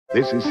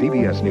This is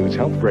CBS News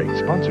Health Break,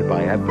 sponsored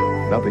by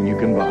Advil. Nothing you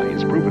can buy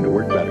is proven to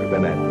work better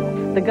than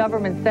Advil. The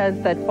government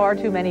says that far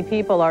too many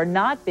people are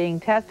not being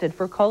tested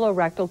for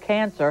colorectal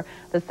cancer,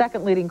 the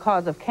second leading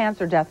cause of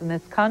cancer death in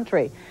this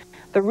country.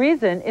 The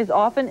reason is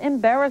often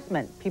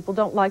embarrassment. People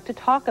don't like to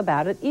talk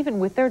about it, even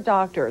with their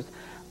doctors.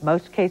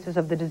 Most cases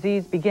of the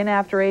disease begin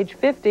after age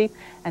 50,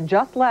 and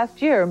just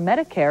last year,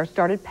 Medicare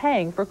started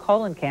paying for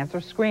colon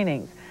cancer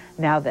screenings.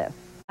 Now this.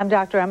 I'm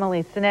Dr.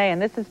 Emily Sinay,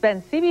 and this has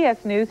been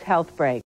CBS News Health Break.